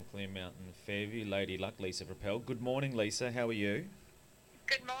Clear Mountain, Fairview. Lady Luck, Lisa Frappell. Good morning, Lisa. How are you?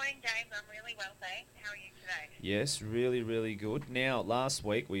 Good morning, James. I'm really well, thanks. How are you today? Yes, really, really good. Now, last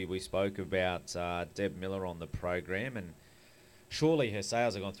week we spoke about Deb Miller on the program, and surely her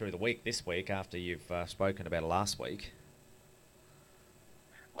sales have gone through the week this week after you've spoken about it last week.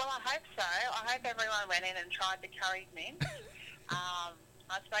 Well, I hope so. I hope everyone went in and tried the curried mince.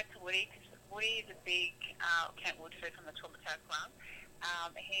 I spoke to Woody because Woody is a big Kent Wood food from the Toowoomba Club.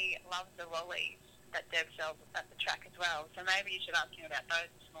 He loves the lollies that Deb sells at the track as well. So maybe you should ask him about those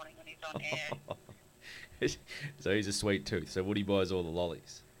this morning when he's on air. So he's a sweet tooth. So Woody buys all the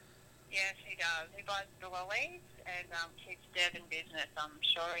lollies. Yes, he does. He buys the lollies and keeps Deb in business. I'm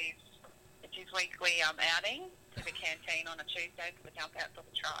sure it's his weekly outing to the canteen on a Tuesday for the jump out for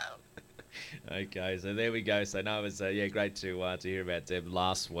the trials. Okay, so there we go. So no, it was great to hear about Deb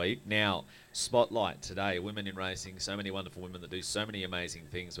last week. Now, spotlight today, women in racing. So many wonderful women that do so many amazing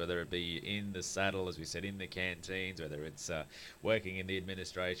things, whether it be in the saddle, as we said, in the canteens, whether it's working in the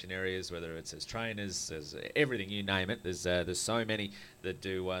administration areas, whether it's as trainers, as everything, you name it. There's so many that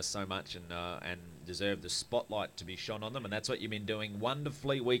do so much and deserve the spotlight to be shone on them, and that's what you've been doing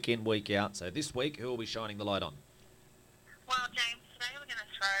wonderfully week in, week out. So this week, who will be shining the light on? Well, James, today we're going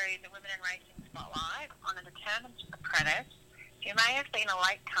to throw the Women in Racing spotlight on a determined apprentice who may have been a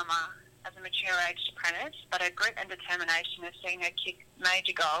latecomer as a mature-aged apprentice, but her grit and determination has seen her kick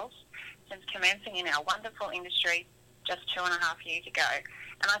major goals since commencing in our wonderful industry just 2.5 years ago.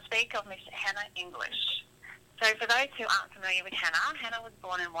 And I speak of Miss Hannah English. So for those who aren't familiar with Hannah, Hannah was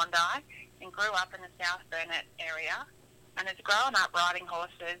born in Wondai and grew up in the South Burnett area and has grown up riding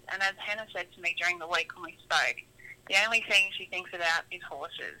horses. And as Hannah said to me during the week when we spoke, the only thing she thinks about is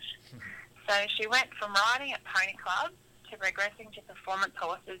horses. So she went from riding at pony clubs to progressing to performance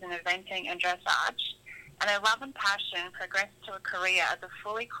horses in eventing and dressage, and her love and passion progressed to a career as a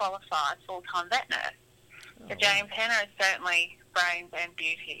fully qualified full-time vet nurse. So James, Hannah is certainly brains and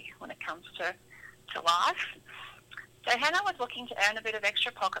beauty when it comes to life. So Hannah was looking to earn a bit of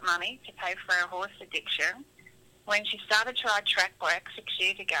extra pocket money to pay for her horse addiction when she started to ride track work 6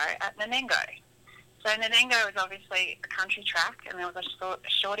 years ago at Nanengo. So Nanengo is obviously a country track and there was a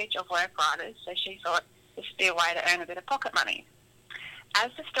shortage of work riders, so she thought this would be a way to earn a bit of pocket money. As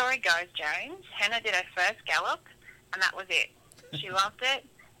the story goes, James, Hannah did her first gallop and that was it. She loved it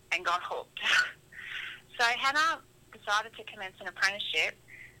and got hooked. So Hannah decided to commence an apprenticeship,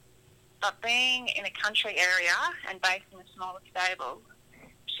 but being in a country area and based in a smaller stable,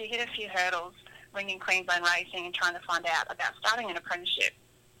 she hit a few hurdles ringing Queensland Racing and trying to find out about starting an apprenticeship.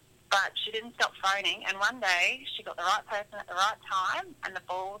 But she didn't stop phoning, and one day she got the right person at the right time, and the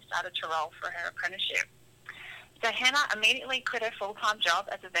ball started to roll for her apprenticeship. So Hannah immediately quit her full-time job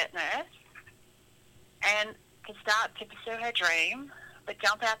as a vet nurse and to start to pursue her dream, but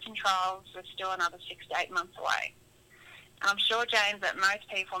jump outs and trials were still another 6 to 8 months away. And I'm sure, James, that most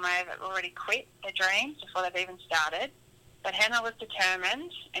people may have already quit their dreams before they've even started, but Hannah was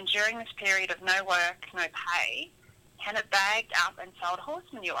determined, and during this period of no work, no pay, Hannah bagged up and sold horse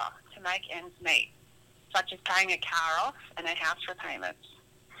manure to make ends meet, such as paying her car off and her house repayments.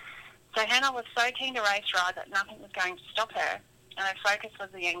 So Hannah was so keen to race ride that nothing was going to stop her, and her focus was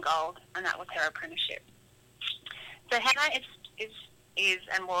the end goal, and that was her apprenticeship. So Hannah is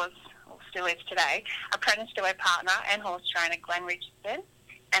and was, or still is today, apprenticed to her partner and horse trainer Glenn Richardson,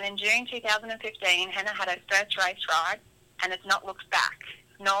 and in June 2015, Hannah had her first race ride and has not looked back,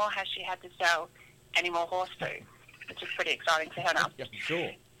 nor has she had to sell any more horse food, which is pretty exciting for Hannah. Yeah, I'm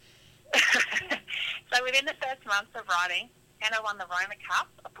sure. So within the first months of riding, Hannah won the Roma Cup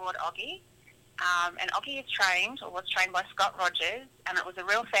aboard Oggie. And Oggie is trained, or was trained by Scott Rogers, and it was a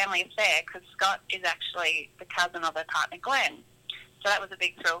real family affair because Scott is actually the cousin of her partner Glenn. So that was a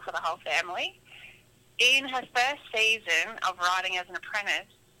big thrill for the whole family. In her first season of riding as an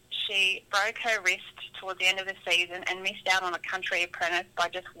apprentice, she broke her wrist towards the end of the season and missed out on a country apprentice by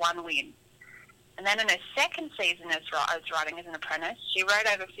just one win. And then in her second season as riding as an apprentice, she rode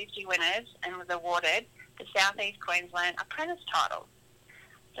over 50 winners and was awarded the South East Queensland Apprentice title.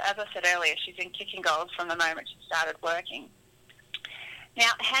 So as I said earlier, she's been kicking goals from the moment she started working. Now,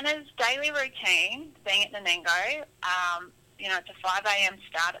 Hannah's daily routine, being at Nanengo, it's a 5 a.m.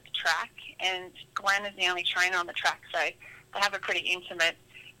 start at the track, and Glenn is the only trainer on the track, so they have a pretty intimate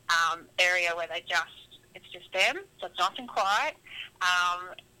area where it's just them, so it's nice and quiet.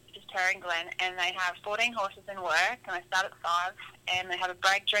 Just her and Glenn, and they have 14 horses in work, and they start at 5, and they have a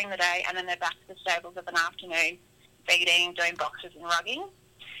break during the day, and then they're back to the stables of an afternoon, feeding, doing boxes and rugging.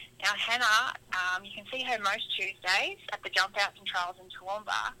 Now, Hannah, you can see her most Tuesdays at the jump outs and trials in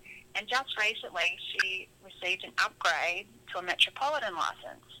Toowoomba, and just recently she received an upgrade to a metropolitan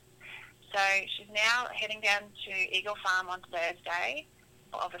licence. So she's now heading down to Eagle Farm on Thursday,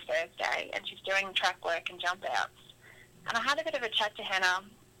 or of a Thursday, and she's doing track work and jump outs. And I had a bit of a chat to Hannah,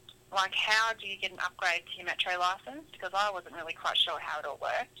 like, how do you get an upgrade to your metro licence? Because I wasn't really quite sure how it all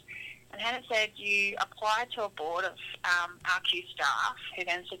worked. And Hannah said you apply to a board of RQ staff who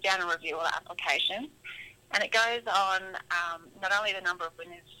then sit down and review all the applications. And it goes on not only the number of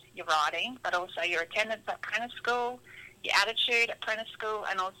winners you're riding, but also your attendance at apprentice school, your attitude at apprentice school,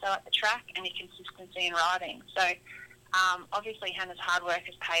 and also at the track, and your consistency in riding. So obviously Hannah's hard work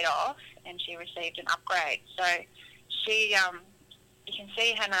has paid off, and she received an upgrade. So she, you can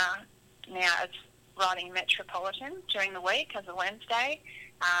see Hannah now as riding Metropolitan during the week as a Wednesday.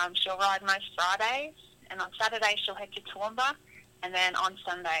 She'll ride most Fridays, and on Saturday she'll head to Toowoomba, and then on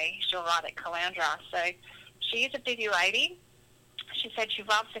Sunday she'll ride at Caloundra. So she is a busy lady. She said she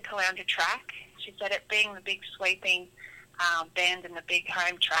loves the Caloundra track. She said it being the big sweeping bend and the big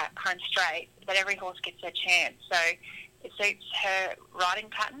home straight, that every horse gets their chance. So it suits her riding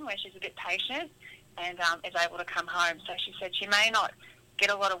pattern where she's a bit patient and is able to come home. So she said she may not get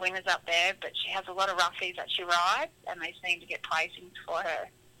a lot of winners up there, but she has a lot of roughies that she rides, and they seem to get placings for her.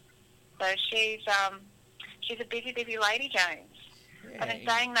 So she's a busy lady, James. Yeah. But in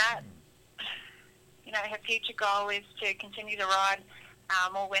saying that, you know, her future goal is to continue to ride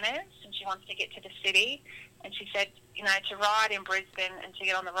more winners, and she wants to get to the city. And she said, you know, to ride in Brisbane and to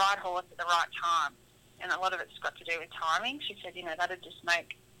get on the right horse at the right time. And a lot of it's got to do with timing. She said, you know, that would just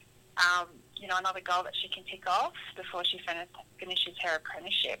make, you know, another goal that she can tick off before she finishes her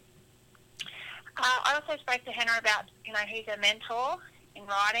apprenticeship. I also spoke to Hannah about, you know, who's her mentor in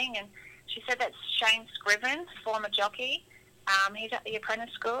riding, and she said that's Shane Scriven, former jockey. He's at the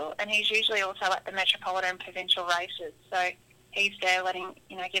apprentice school, and he's usually also at the Metropolitan Provincial races. So he's there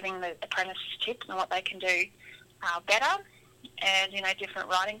giving the apprentices tips on what they can do better, and, you know, different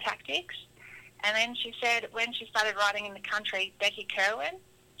riding tactics. And then she said when she started riding in the country, Becky Kerwin,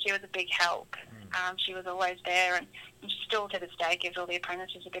 she was a big help. She was always there, and she still to this day gives all the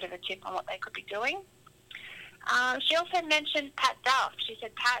apprentices a bit of a tip on what they could be doing. She also mentioned Pat Duff. She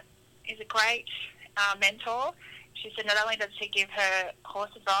said Pat is a great mentor. She said not only does he give her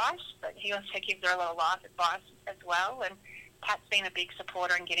horse advice, but he also gives her a lot of life advice as well. And Pat's been a big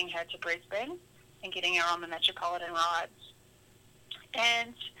supporter in getting her to Brisbane and getting her on the Metropolitan rides.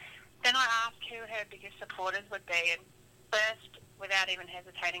 And then I asked who her biggest supporters would be. And first, without even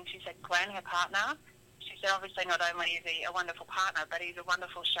hesitating, she said Glenn, her partner. She said obviously not only is he a wonderful partner, but he's a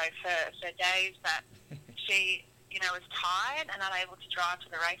wonderful chauffeur. So days that she, you know, is tired and unable to drive to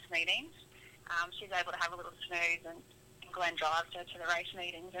the race meetings, she's able to have a little snooze, and Glenn drives her to the race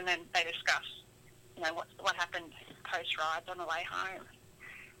meetings, and then they discuss, you know, what happened post-rides on the way home.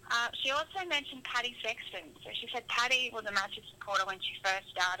 She also mentioned Paddy Sexton. So she said Paddy was a massive supporter when she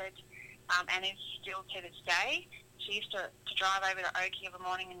first started, and is still to this day. She used to drive over to Oakey of a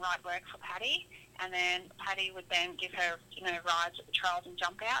morning and ride work for Paddy, and then Paddy would then give her, you know, rides at the trials and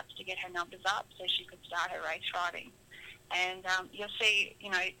jump outs to get her numbers up so she could start her race riding. And you'll see,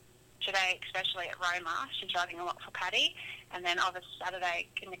 you know, today, especially at Roma, she's riding a lot for Paddy, and then on a Saturday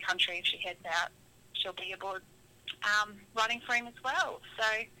in the country, if she heads out, she'll be aboard riding for him as well. So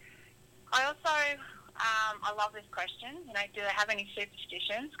I also, I love this question, you know, do they have any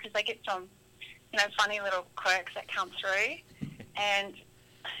superstitions? Because they get some, you know, funny little quirks that come through. And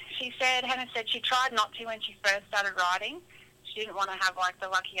Hannah said she tried not to when she first started riding. She didn't want to have like the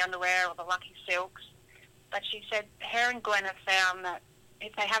lucky underwear or the lucky silks. But she said her and Glenn have found that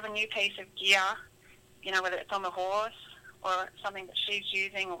if they have a new piece of gear, you know, whether it's on the horse or something that she's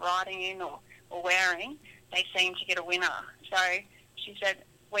using or riding in or wearing, they seem to get a winner. So she said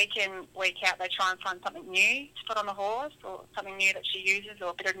week in, week out, they try and find something new to put on the horse or something new that she uses or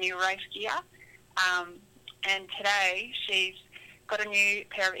a bit of new race gear. And today she's got a new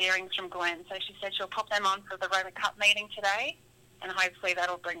pair of earrings from Glenn. So she said she'll pop them on for the Roma Cup meeting today, and hopefully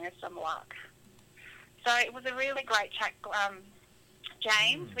that'll bring her some luck. So it was a really great chat,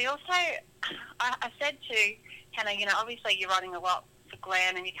 James. We also, I said to Hannah, you know, obviously you're riding a lot for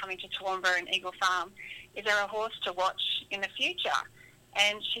Glenn and you're coming to Toowoomba and Eagle Farm. Is there a horse to watch in the future?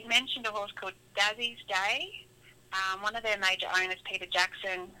 And she mentioned a horse called Dazzy's Day. One of their major owners, Peter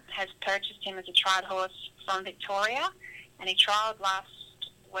Jackson, has purchased him as a tried horse from Victoria, and he trialled last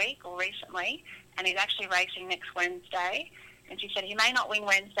week or recently, and he's actually racing next Wednesday. And she said he may not win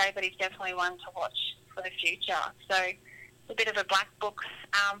Wednesday, but he's definitely one to watch for the future. So it's a bit of a black book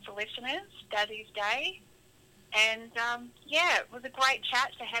for listeners, Dazzy's Day. And, yeah, it was a great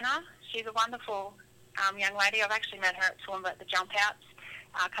chat to Hannah. She's a wonderful young lady. I've actually met her at Toowoomba at the jump outs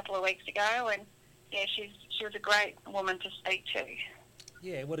a couple of weeks ago, and, yeah, she was a great woman to speak to.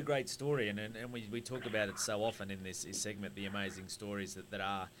 Yeah, what a great story, and we talk about it so often in this segment, the amazing stories that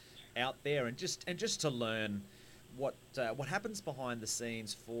are out there, and just to learn what happens behind the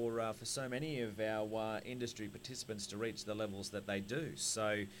scenes for so many of our industry participants to reach the levels that they do.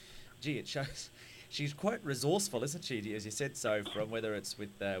 So, gee, it shows she's quite resourceful, isn't she? As you said, so from whether it's with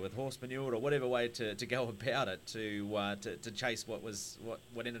horse manure or whatever way to go about it to chase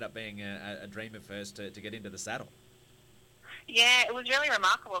what ended up being a dream of hers to get into the saddle. Yeah, it was really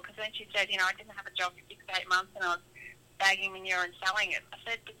remarkable because then she said, I didn't have a job for 6 to 8 months and I was bagging manure and selling it. I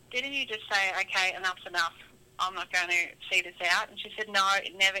said, but didn't you just say, okay, enough's enough, I'm not going to see this out? And she said, no,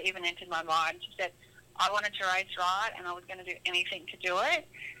 it never even entered my mind. She said, I wanted to race right and I was going to do anything to do it.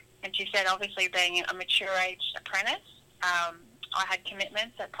 And she said, obviously being a mature age apprentice, I had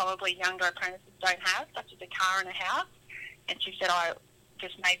commitments that probably younger apprentices don't have, such as a car and a house. And she said, I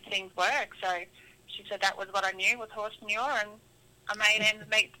just made things work. So she said that was what I knew with horse manure, and I made ends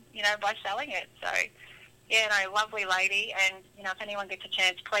meet, by selling it. So, yeah, no, lovely lady. And, if anyone gets a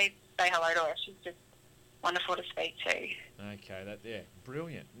chance, please say hello to her. She's just wonderful to speak to. Okay,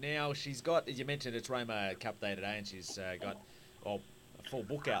 brilliant. Now, she's got, as you mentioned, it's Roma Cup Day today, and she's got, a full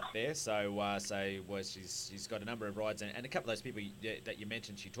book out there. She's got a number of rides, and a couple of those people that you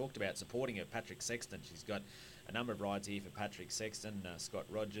mentioned she talked about supporting her, Patrick Sexton. She's got a number of rides here for Patrick Sexton, Scott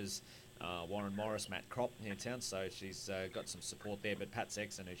Rogers, Warren Morris, Matt Kropp here in town, so she's got some support there. But Pat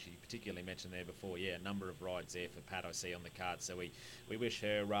Sexton, who she particularly mentioned there before, a number of rides there for Pat I see on the card. So we wish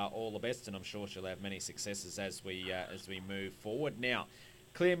her all the best, and I'm sure she'll have many successes as we move forward. Now,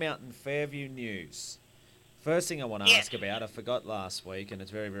 Clear Mountain Fairview news. First thing I want to ask about, I forgot last week, and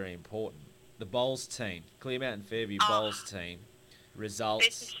it's very, very important. The bowls team, Clear Mountain Fairview bowls team,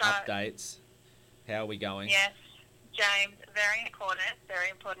 results, updates. How are we going? Yes, James, very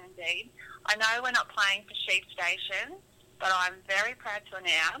important indeed. I know we're not playing for Sheep Station, but I'm very proud to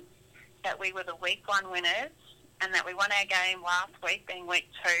announce that we were the week 1 winners and that we won our game last week, being week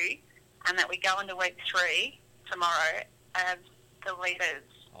 2, and that we go into week 3 tomorrow as the leaders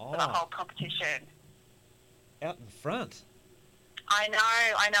for the whole competition. Out in front. I know.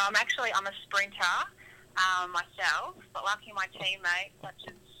 I'm a sprinter myself, but lucky my teammates, such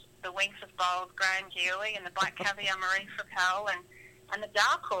as the Winks of Bowls, Graham Geely, and the Black Caviar, Marie Frappell, and the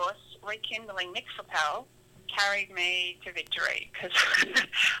dark horse, Rekindling, Nick Frappell, carried me to victory, because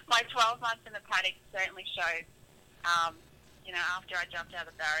my 12 months in the paddock certainly showed, after I jumped out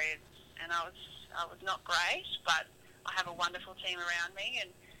of the barriers, and I was not great, but I have a wonderful team around me, and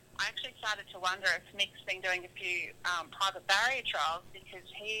I actually started to wonder if Mick's been doing a few private barrier trials, because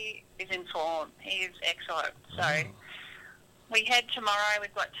he is in form. He is excellent. So we head tomorrow.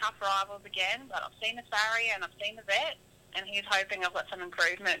 We've got tough rivals again, but I've seen the farrier and I've seen the vet, and he's hoping I've got some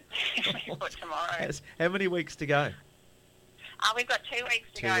improvement for tomorrow. How many weeks to go? We've got 2 weeks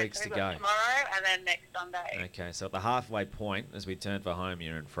to go. 2 weeks to go. Tomorrow and then next Sunday. Okay, so at the halfway point, as we turn for home,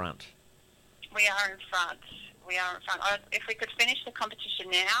 you're in front. We are in front. If we could finish the competition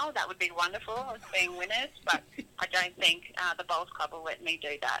now, that would be wonderful, as being winners, but I don't think the Bowls Club will let me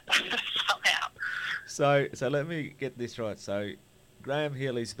do that somehow. So let me get this right. So Graham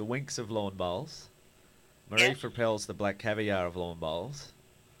Healy's the Winks of Lawn Bowls. Marie Frappell's the Black Caviar of Lawn Bowls.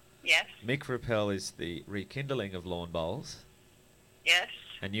 Yes. Mick Frappell is the Rekindling of Lawn Bowls. Yes.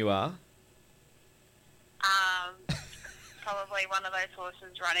 And you are? Probably one of those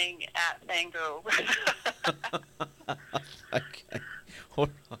horses running at Bangor. Okay. All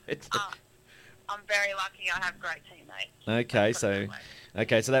right. I'm very lucky. I have great teammates.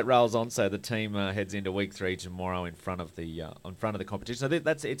 Okay, so that rolls on. So the team heads into week 3 tomorrow in front of the competition.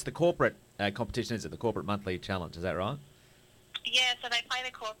 So it's the corporate competition, is it? The corporate monthly challenge, is that right? Yeah. So they play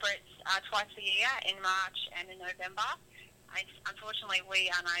the corporates twice a year, in March and in November. Unfortunately, we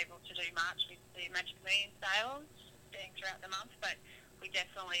are unable to do March with the Magic Million sales being throughout the month, but this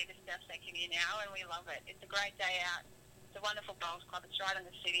is our second year now, and we love it. It's a great day out. It's a wonderful bowls club. It's right in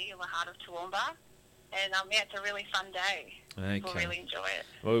the city, in the heart of Toowoomba, and it's a really fun day. Okay. We'll really enjoy it.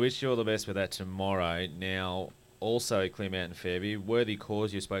 Well, we wish you all the best with that tomorrow. Now, also Clear Mountain Fairview, Worthy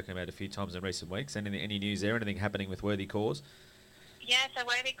Cause you've spoken about a few times in recent weeks. Any news there? Anything happening with Worthy Cause? Yeah, so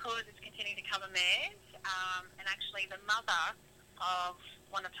Worthy Cause is continuing to cover mares, and actually the mother of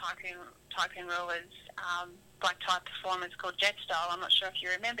one of Tycoon Ruler's black type performers called Jetstyle. I'm not sure if you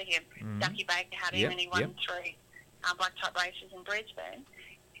remember him. Ducky Baker had him, and he won 3 black type races in Brisbane.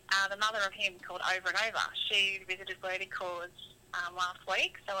 The mother of him, called Over and Over, she visited Worthy Cause last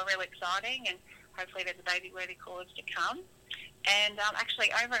week, so we're really exciting, and hopefully there's a baby Worthy Cause to come. And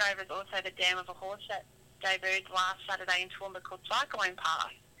actually, Over and Over is also the dam of a horse that debuted last Saturday in Toowoomba called Cyclone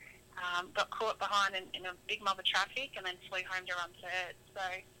Path. got caught behind in a big mob of traffic and then flew home to run third. So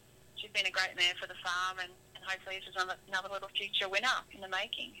she's been a great mare for the farm, and hopefully this is another little future winner in the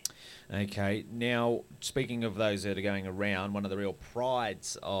making. Okay, now speaking of those that are going around, one of the real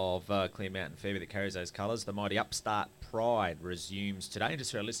prides of Clear Mountain Fairview that carries those colours, the mighty Upstart Pride, resumes today. And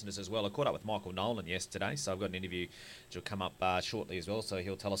just for our listeners as well, I caught up with Michael Nolan yesterday, so I've got an interview which will come up shortly as well, so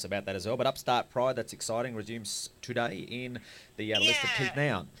he'll tell us about that as well. But Upstart Pride, that's exciting, resumes today in the list of Keith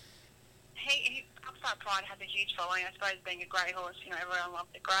Noun. Upstart Pride has a huge following. I suppose being a grey horse, everyone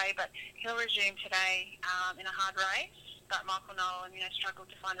loves the grey, but he'll resume today in a hard race. But Michael Nolan, struggled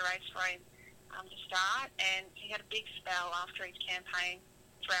to find a race for him to start, and he had a big spell after his campaign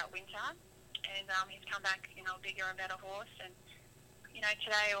throughout winter, and he's come back, a bigger and better horse, and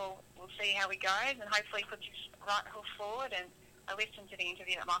today we'll see how he goes, and hopefully puts his right hoof forward. And I listened to the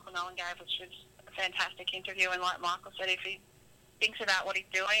interview that Michael Nolan gave, which was a fantastic interview, and like Michael said, if he thinks about what he's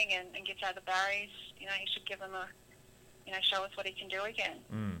doing and gets out of the barriers, he should give them show us what he can do again.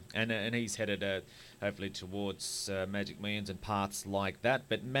 And he's headed hopefully towards Magic Millions and parts like that.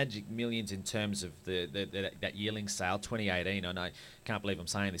 But Magic Millions in terms of that yearling sale, 2018, I know, can't believe I'm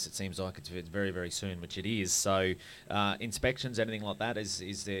saying this, it seems like it's very, very soon, which it is. So inspections, anything like that,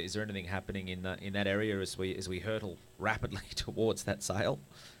 is there anything happening in that area as we hurtle rapidly towards that sale?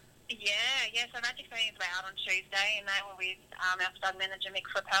 Yeah. So Magic Millions were out on Tuesday, and they were with our stud manager, Mick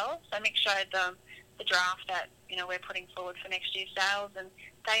Frappell. So Mick showed them the draft that we're putting forward for next year's sales, and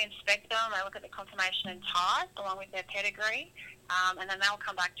they inspect them. They look at the confirmation and type along with their pedigree, and then they'll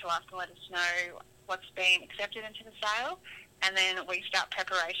come back to us and let us know what's been accepted into the sale, and then we start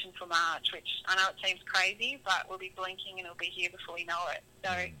preparation for March, which I know it seems crazy, but we'll be blinking and it'll be here before we know it.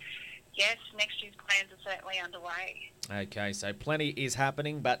 So yes, next year's plans are certainly underway. Okay, so plenty is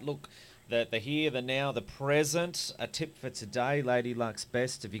happening, but look, the here, the now, the present. A tip for today, Lady Luck's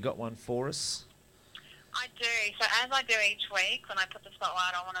Best. Have you got one for us? I do. So as I do each week, when I put the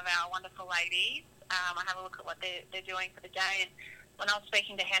spotlight on one of our wonderful ladies, I have a look at what they're doing for the day. And when I was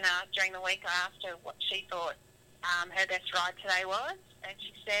speaking to Hannah during the week, I asked her what she thought her best ride today was, and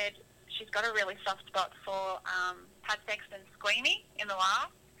she said she's got a really soft spot for Pat Sexton's Squeamy in the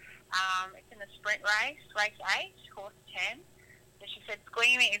last. It's in the sprint race 8, horse 10. So she said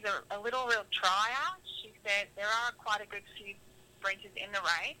Squeamy is a little real trier. She said there are quite a good few sprinters in the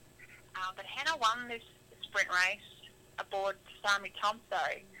race, but Hannah won this sprint race aboard Sami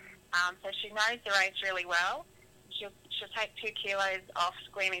Tomso, so she knows the race really well. She'll take 2 kilos off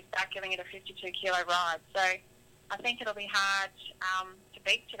Squeamy's back, giving it a 52 kilo ride. So I think it'll be hard to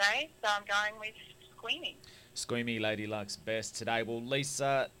beat today. So I'm going with Squeamy. Squeamy, Lady Luck's Best today. Well,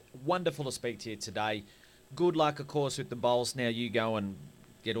 Lisa, wonderful to speak to you today. Good luck, of course, with the bowls. Now you go and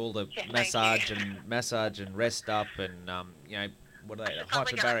get all the massage and rest up, and what are they?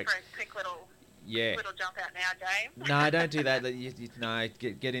 Hyperbaric. For a quick little jump out now, Dave. No, don't do that. No,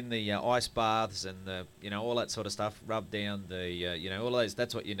 get in the ice baths and the all that sort of stuff. Rub down the all those.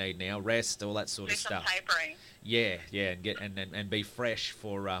 That's what you need now. Rest, all that sort of stuff. Do some tapering. Yeah, and be fresh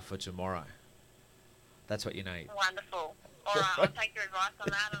for tomorrow. That's what you need. Wonderful. All right, I'll take your advice on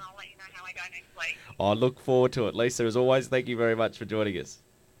that, and I'll let you know how I go next week. I look forward to it, Lisa. As always, thank you very much for joining us.